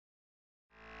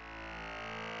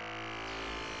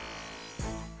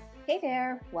Hey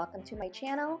there, welcome to my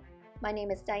channel. My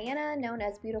name is Diana, known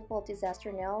as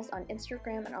beautiful.disaster.nails on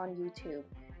Instagram and on YouTube.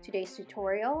 Today's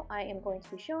tutorial, I am going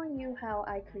to be showing you how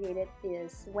I created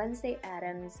this Wednesday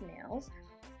Addams nails.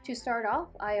 To start off,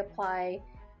 I apply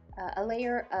a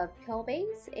layer of pill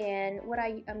base, and what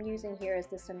I'm using here is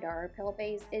the 𝒟𝒹 pill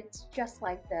base. It's just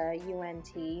like the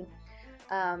UNT.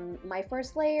 My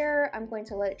first layer, I'm going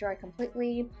to let it dry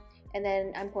completely, and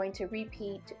then I'm going to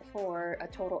repeat for a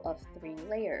total of 3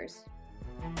 layers.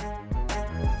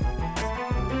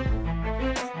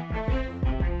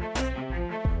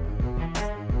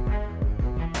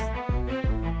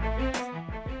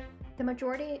 The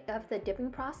majority of the dipping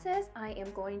process, I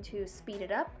am going to speed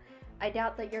it up. I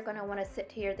doubt that you're going to want to sit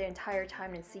here the entire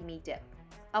time and see me dip.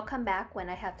 I'll come back when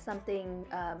I have something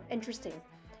interesting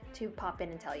to pop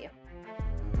in and tell you.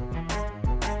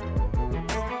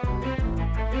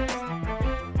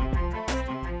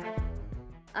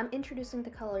 I'm introducing the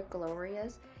color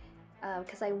Glowrius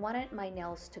because I wanted my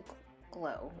nails to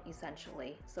glow,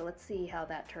 essentially. So let's see how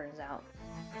that turns out.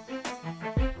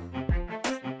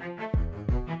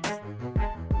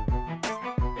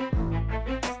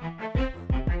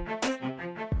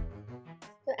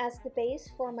 So as the base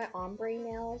for my ombre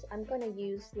nails, I'm going to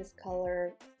use this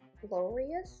color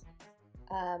Glowrius,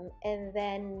 and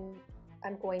then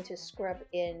I'm going to scrub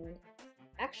in.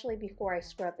 Actually, before I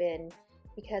scrub in,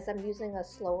 because I'm using a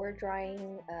slower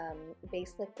drying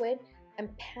base liquid, I'm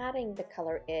patting the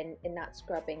color in and not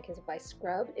scrubbing, because if I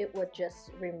scrub, it would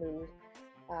just remove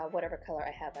whatever color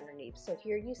I have underneath. So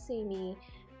here you see me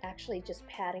actually just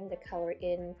patting the color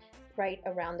in right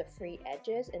around the free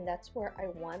edges, and that's where I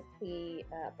want the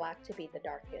black to be the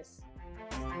darkest.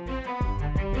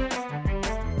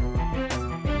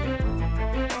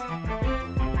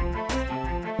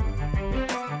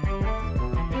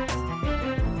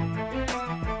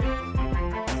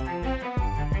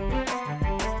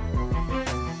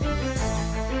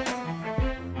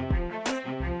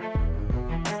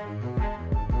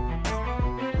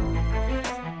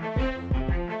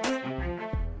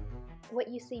 What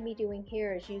you see me doing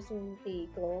here is using the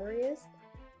Glowrius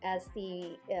as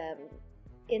the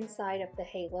inside of the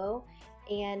halo,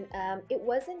 and it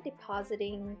wasn't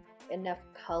depositing enough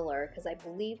color because I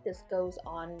believe this goes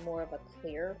on more of a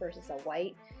clear versus a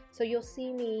white. So you'll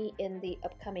see me in the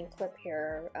upcoming clip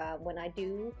here when I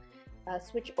do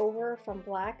switch over from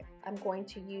black, I'm going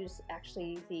to use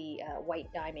actually the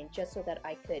white diamond just so that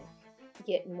I could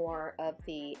get more of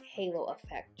the halo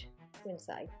effect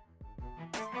inside.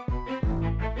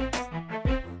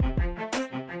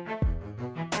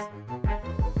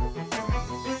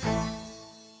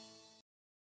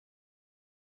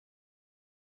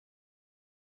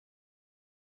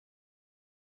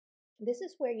 This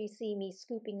is where you see me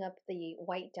scooping up the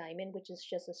white diamond, which is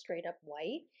just a straight up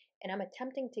white, and I'm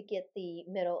attempting to get the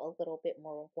middle a little bit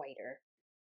more whiter.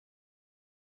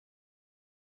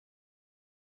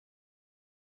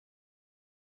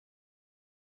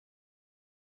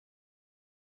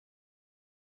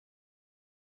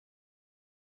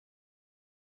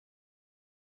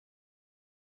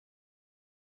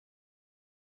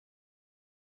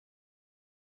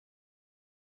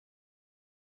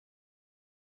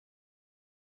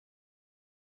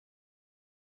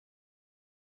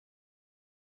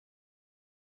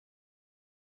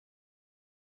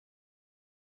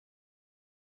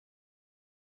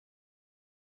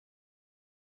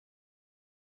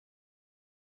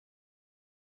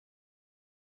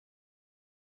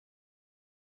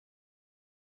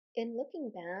 In looking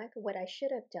back, what I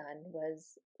should have done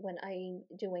was, when I'm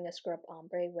doing a scrub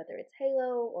ombre, whether it's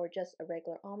halo or just a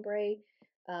regular ombre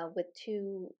with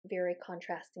 2 very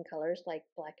contrasting colors like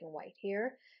black and white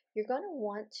here, you're going to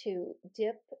want to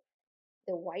dip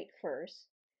the white first,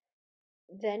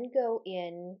 then go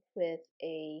in with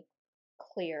a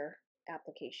clear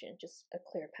application, just a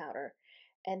clear powder.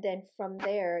 And then from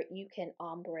there, you can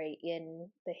ombre in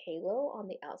the halo on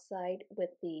the outside with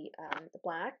the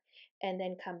black, and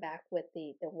then come back with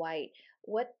the white.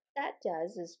 What that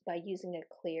does is, by using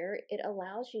a clear, it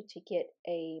allows you to get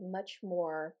a much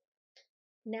more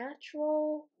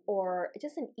natural, or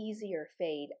just an easier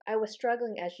fade. I was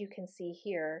struggling, as you can see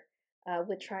here,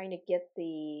 with trying to get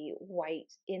the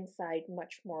white inside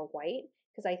much more white,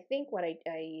 because I think what I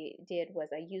did was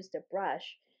I used a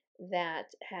brush that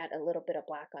had a little bit of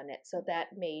black on it, so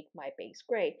that made my base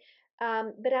gray.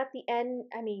 But at the end,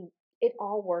 I mean, it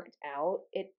all worked out.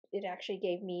 It actually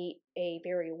gave me a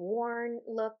very worn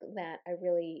look that I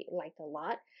really liked a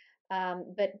lot.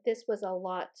 But this was a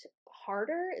lot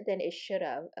harder than it should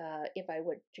have if I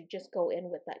would to just go in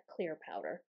with that clear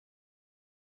powder.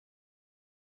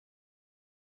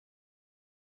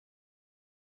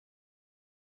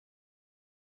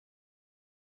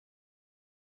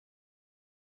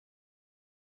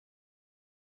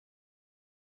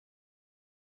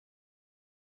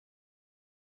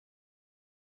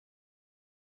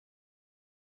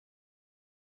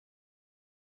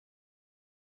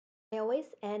 I always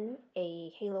end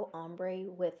a halo ombre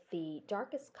with the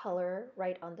darkest color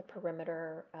right on the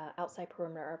perimeter, outside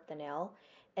perimeter of the nail,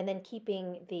 and then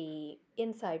keeping the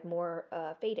inside more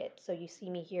faded. So you see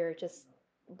me here just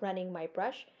running my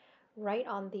brush right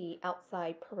on the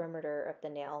outside perimeter of the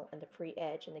nail and the free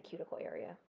edge in the cuticle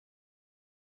area.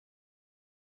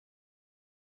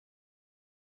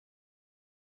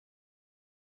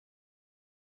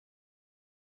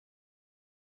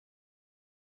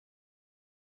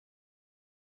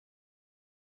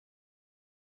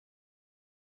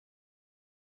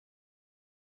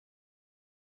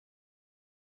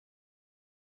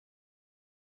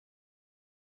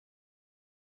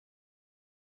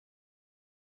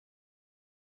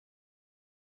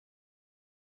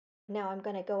 Now I'm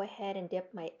going to go ahead and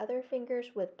dip my other fingers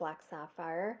with black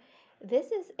sapphire. This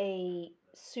is a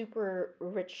super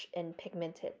rich and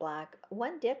pigmented black.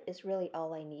 One dip is really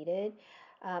all I needed,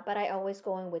 but I always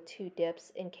go in with two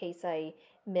dips in case I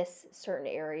miss certain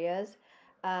areas.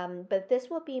 But this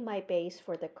will be my base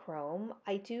for the chrome.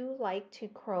 I do like to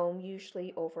chrome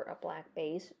usually over a black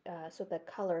base, so the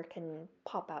color can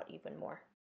pop out even more.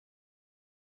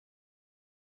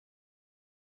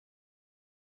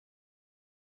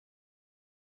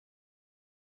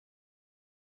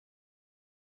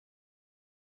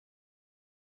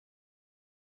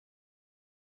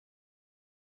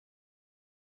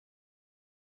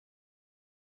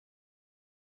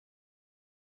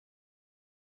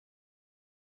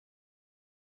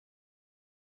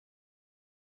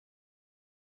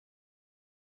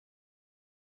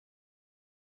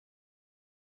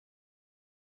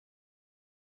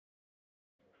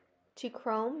 To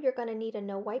chrome, you're going to need a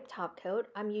no wipe top coat.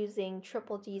 I'm using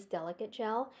Triple D's Delicate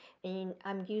Gel, and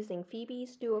I'm using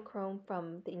Phoebe's Duochrome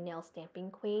from the Nail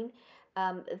Stamping Queen.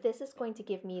 This is going to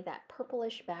give me that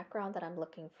purplish background that I'm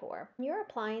looking for. When you're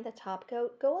applying the top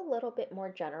coat, go a little bit more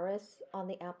generous on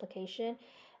the application.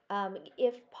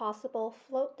 If possible,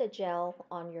 float the gel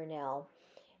on your nail.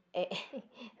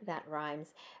 That rhymes.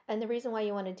 And the reason why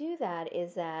you want to do that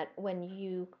is that when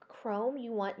you chrome,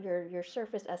 you want your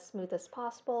surface as smooth as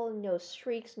possible, no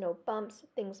streaks, no bumps,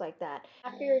 things like that.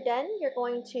 After you're done, you're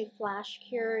going to flash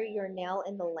cure your nail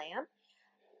in the lamp.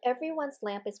 Everyone's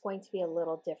lamp is going to be a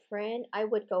little different. I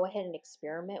would go ahead and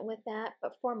experiment with that,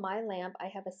 but for my lamp, I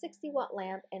have a 60-watt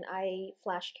lamp and I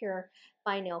flash cure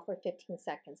my nail for 15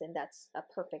 seconds, and that's a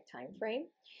perfect time frame.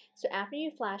 So after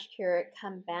you flash cure it,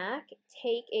 come back,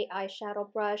 take a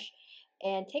eyeshadow brush,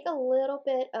 and take a little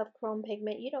bit of chrome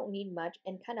pigment, you don't need much,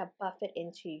 and kind of buff it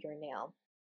into your nail.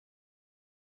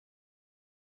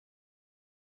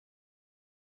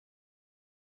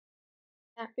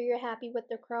 After you're happy with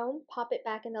the chrome, pop it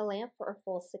back in the lamp for a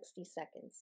full 60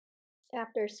 seconds.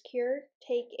 After it's cured,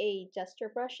 take a duster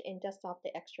brush and dust off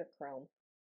the extra chrome.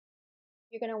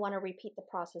 You're going to want to repeat the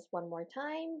process one more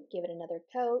time, give it another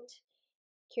coat,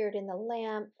 cure it in the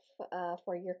lamp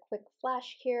for your quick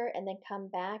flash cure, and then come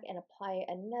back and apply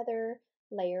another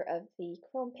layer of the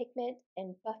chrome pigment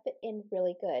and buff it in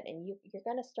really good. And you're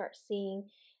going to start seeing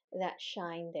that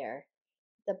shine there.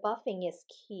 The buffing is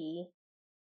key.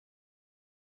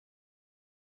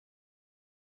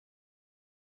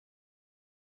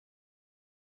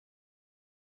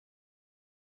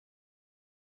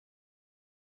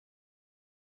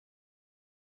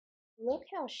 Look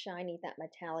how shiny that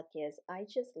metallic is. I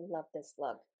just love this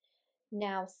look.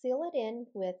 Now seal it in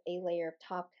with a layer of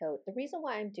top coat. The reason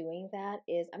why I'm doing that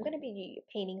is I'm going to be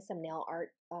painting some nail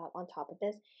art on top of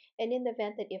this. And in the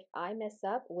event that if I mess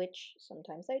up, which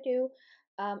sometimes I do,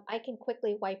 I can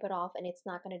quickly wipe it off and it's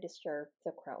not going to disturb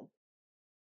the chrome.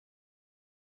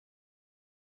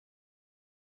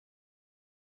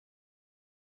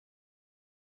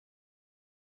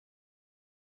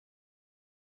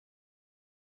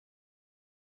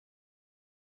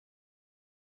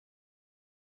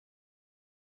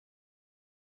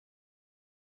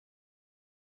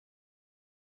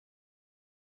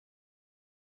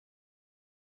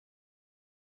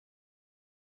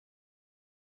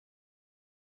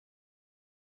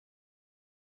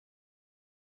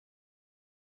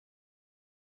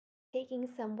 Taking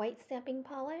some white stamping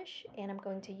polish, and I'm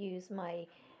going to use my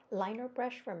liner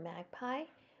brush from Magpie.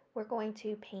 We're going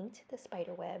to paint the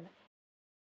spider web.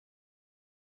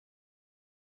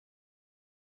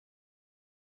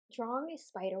 Drawing a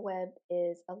spider web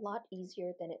is a lot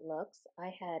easier than it looks.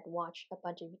 I had watched a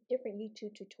bunch of different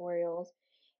YouTube tutorials,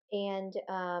 and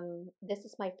this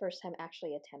is my first time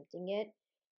actually attempting it.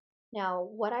 Now,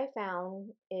 what I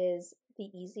found is the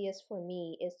easiest for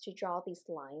me is to draw these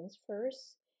lines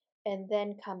first, and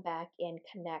then come back and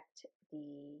connect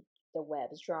the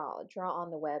webs. Draw on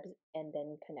the webs, and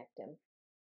then connect them.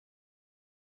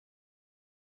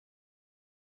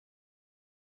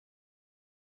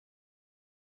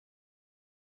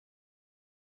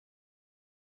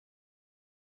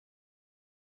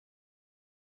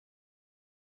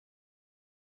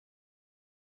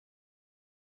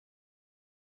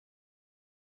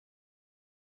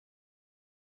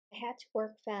 had to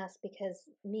work fast because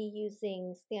me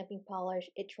using stamping polish,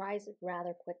 it dries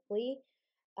rather quickly.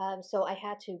 So I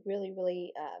had to really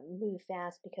move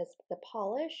fast because the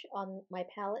polish on my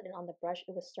palette and on the brush,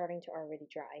 it was starting to already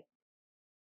dry.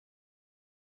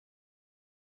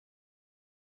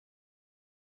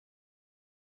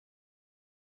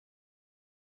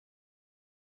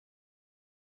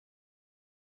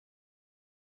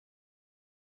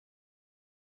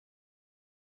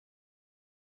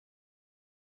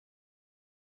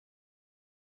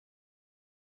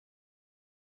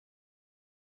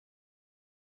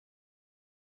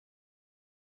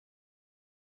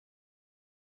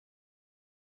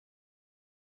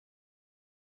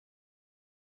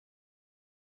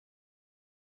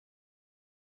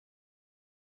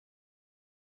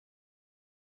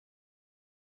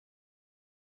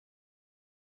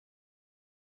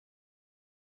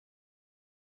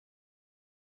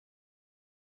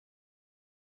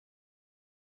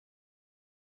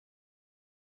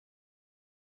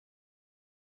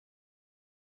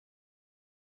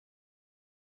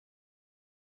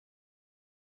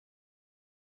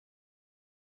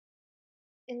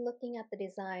 In looking at the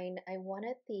design, I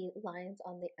wanted the lines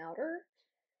on the outer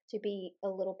to be a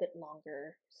little bit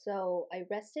longer. So I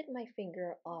rested my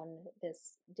finger on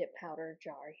this dip powder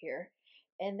jar here,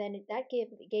 and then that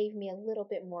gave me a little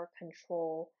bit more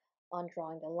control on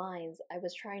drawing the lines. I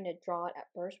was trying to draw it at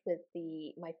first with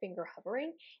the my finger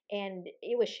hovering, and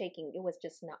it was shaking. It was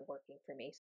just not working for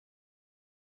me.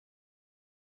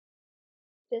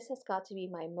 This has got to be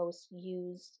my most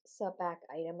used sub bag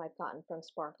item I've gotten from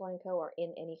Sparkle & Co. or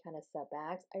in any kind of sub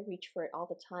bags. I reach for it all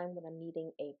the time when I'm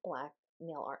needing a black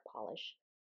nail art polish.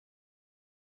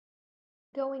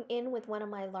 Going in with one of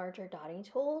my larger dotting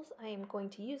tools, I am going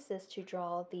to use this to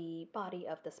draw the body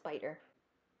of the spider.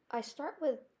 I start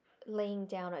with laying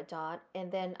down a dot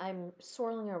and then I'm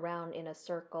swirling around in a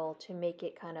circle to make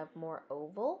it kind of more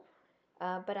oval.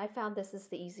 But I found this is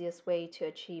the easiest way to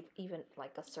achieve even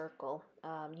like a circle.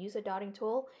 Use a dotting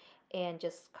tool and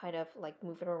just kind of like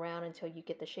move it around until you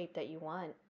get the shape that you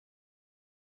want.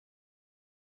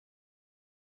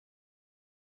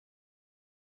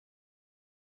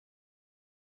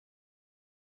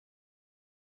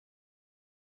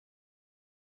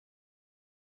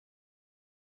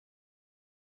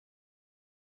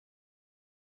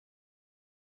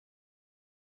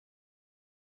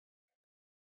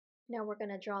 Now we're going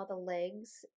to draw the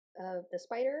legs of the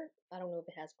spider. I don't know if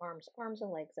it has arms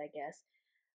and legs, I guess.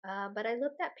 But I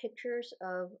looked at pictures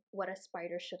of what a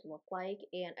spider should look like,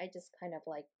 and I just kind of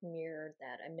like mirrored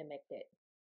that. I mimicked it.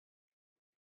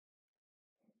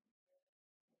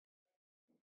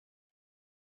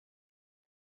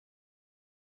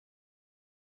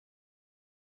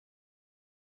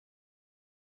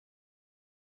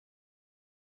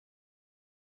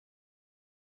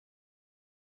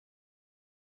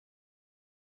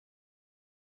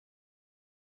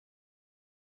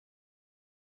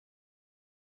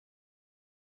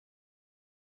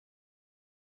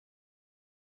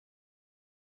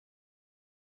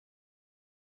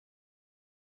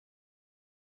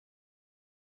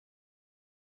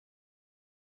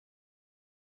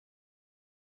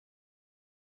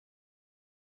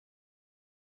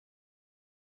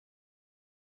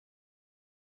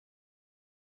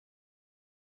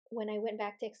 When I went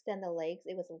back to extend the legs,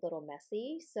 it was a little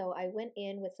messy, so I went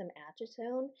in with some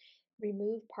acetone,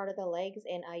 removed part of the legs,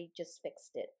 and I just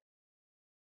fixed it.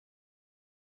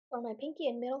 For my pinky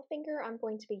and middle finger, I'm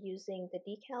going to be using the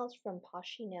decals from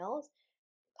Poshy Nails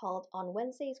called On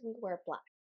Wednesdays We Wear Black.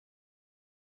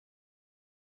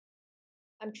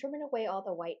 I'm trimming away all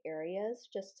the white areas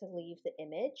just to leave the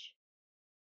image.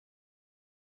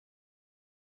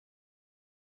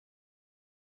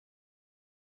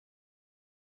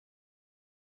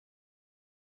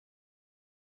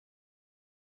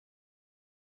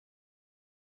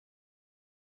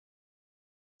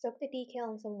 Soak the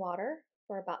decal in some water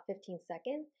for about 15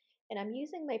 seconds, and I'm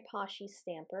using my Poshy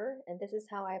stamper, and this is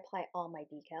how I apply all my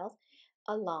decals,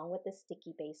 along with the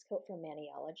sticky base coat from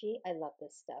Maniology. I love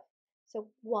this stuff. So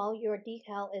while your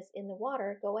decal is in the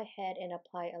water, go ahead and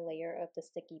apply a layer of the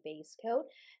sticky base coat.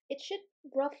 It should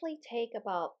roughly take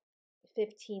about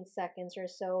 15 seconds or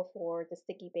so for the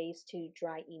sticky base to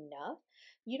dry enough.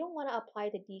 You don't want to apply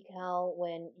the decal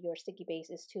when your sticky base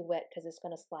is too wet because it's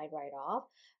going to slide right off,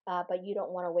 but you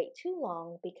don't want to wait too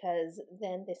long because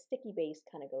then the sticky base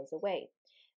kind of goes away.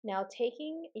 Now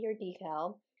taking your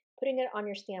decal, putting it on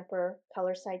your stamper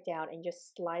color side down and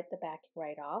just slide the back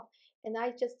right off. And I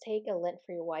just take a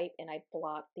lint-free wipe and I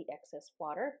blot the excess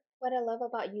water. What I love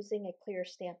about using a clear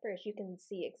stamper is you can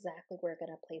see exactly where you're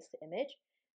going to place the image.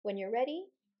 When you're ready,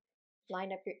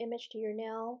 line up your image to your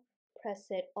nail, press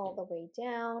it all the way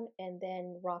down, and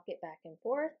then rock it back and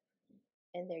forth,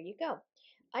 and there you go.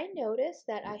 I noticed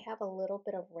that I have a little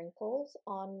bit of wrinkles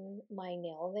on my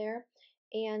nail there,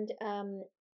 and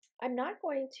I'm not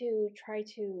going to try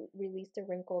to release the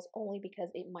wrinkles only because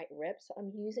it might rip, so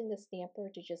I'm using the stamper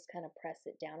to just kind of press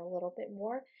it down a little bit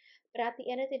more. But at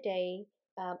the end of the day,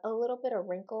 a little bit of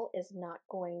wrinkle is not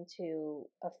going to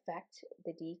affect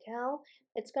the decal.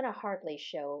 It's going to hardly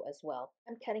show as well.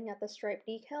 I'm cutting out the stripe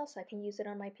decal so I can use it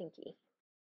on my pinky.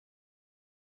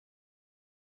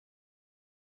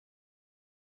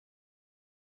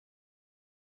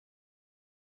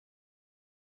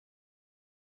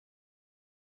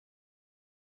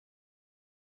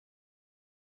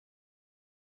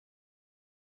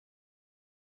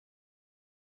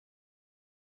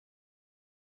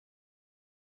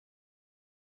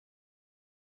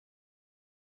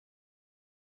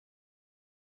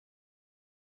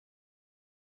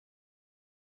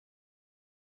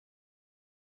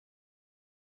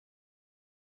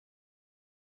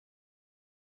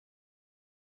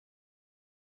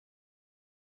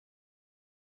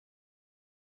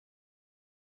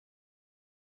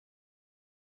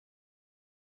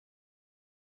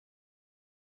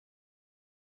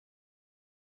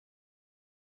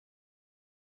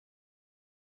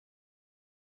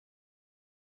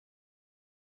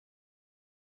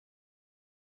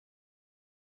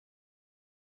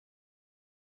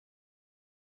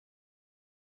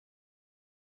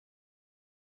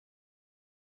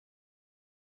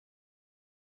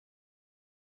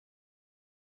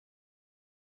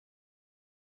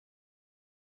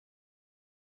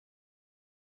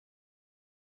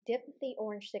 Dip the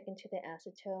orange stick into the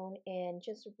acetone and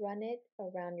just run it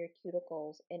around your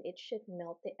cuticles, and it should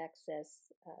melt the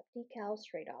excess decal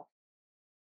straight off.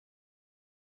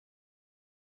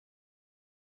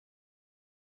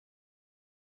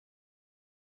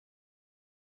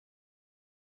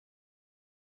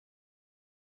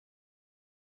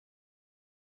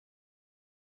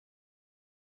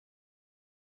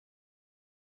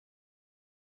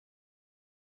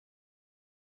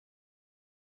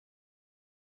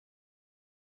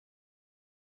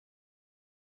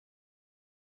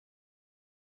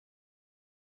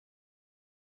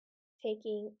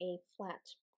 Taking a flat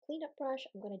cleanup brush,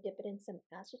 I'm going to dip it in some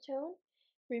acetone.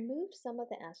 Remove some of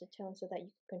the acetone so that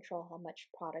you can control how much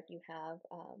product you have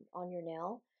on your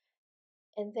nail.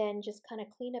 And then just kind of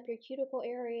clean up your cuticle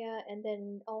area, and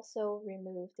then also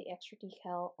remove the extra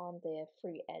decal on the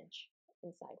free edge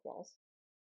and side walls.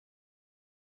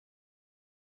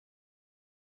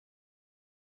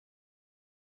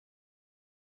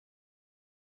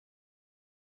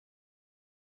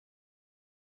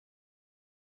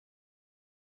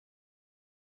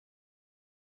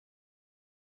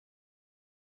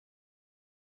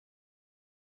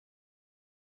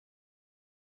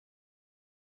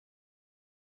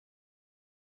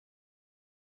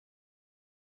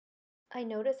 I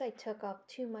noticed I took off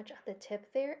too much at the tip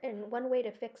there, and one way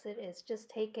to fix it is just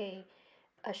take a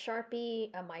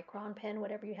Sharpie, a micron pen,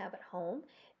 whatever you have at home,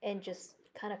 and just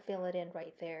kind of fill it in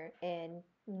right there, and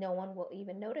no one will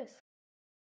even notice.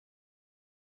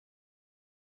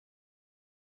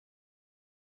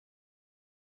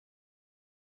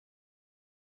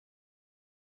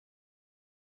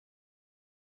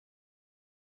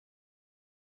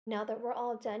 Now that we're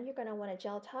all done, you're going to want to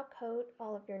gel top coat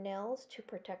all of your nails to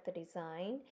protect the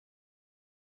design.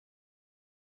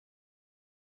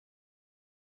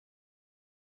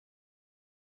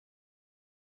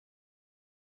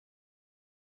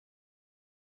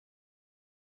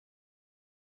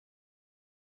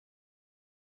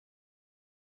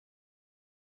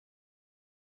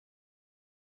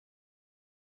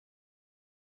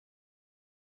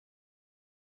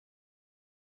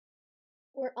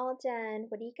 We're all done.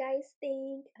 What do you guys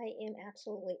think? I am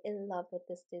absolutely in love with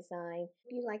this design.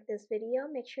 If you like this video,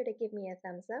 make sure to give me a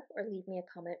thumbs up or leave me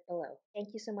a comment below.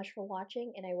 Thank you so much for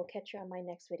watching, and I will catch you on my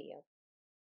next video.